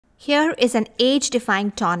Here is an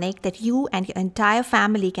age-defying tonic that you and your entire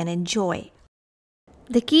family can enjoy.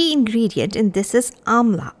 The key ingredient in this is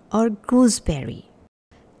amla or gooseberry.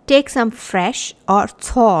 Take some fresh or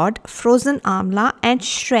thawed frozen amla and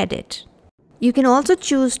shred it. You can also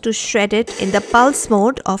choose to shred it in the pulse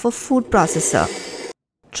mode of a food processor.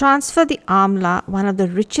 Transfer the amla, one of the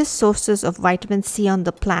richest sources of vitamin C on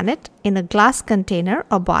the planet, in a glass container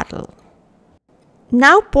or bottle.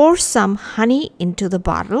 Now pour some honey into the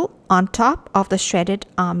bottle on top of the shredded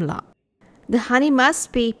amla. The honey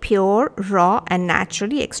must be pure, raw and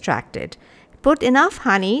naturally extracted. Put enough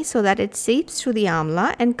honey so that it seeps through the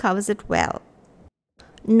amla and covers it well.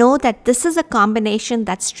 Know that this is a combination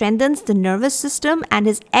that strengthens the nervous system and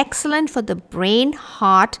is excellent for the brain,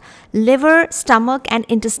 heart, liver, stomach and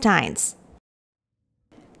intestines.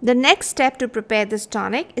 The next step to prepare this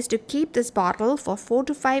tonic is to keep this bottle for 4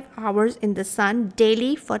 to 5 hours in the sun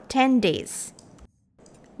daily for 10 days.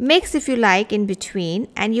 Mix if you like in between,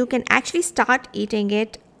 and you can actually start eating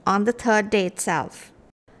it on the 3rd day itself.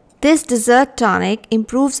 This dessert tonic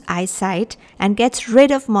improves eyesight and gets rid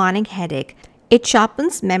of morning headache. It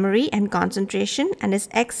sharpens memory and concentration and is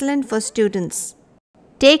excellent for students.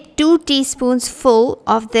 Take 2 teaspoons full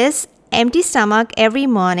of this empty stomach every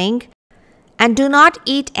morning and do not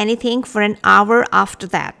eat anything for an hour after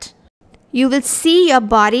that. You will see your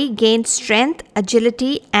body gain strength,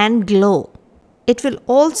 agility and glow. It will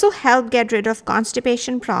also help get rid of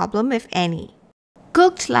constipation problem if any.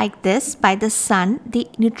 Cooked like this by the sun, the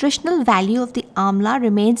nutritional value of the amla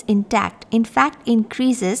remains intact, in fact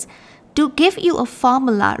increases, to give you a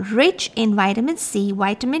formula rich in vitamin C,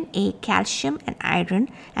 vitamin A, calcium and iron,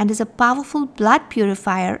 and is a powerful blood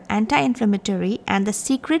purifier, anti-inflammatory and the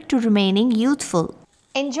secret to remaining youthful.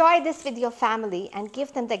 Enjoy this with your family and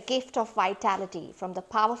give them the gift of vitality from the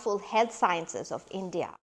powerful health sciences of India.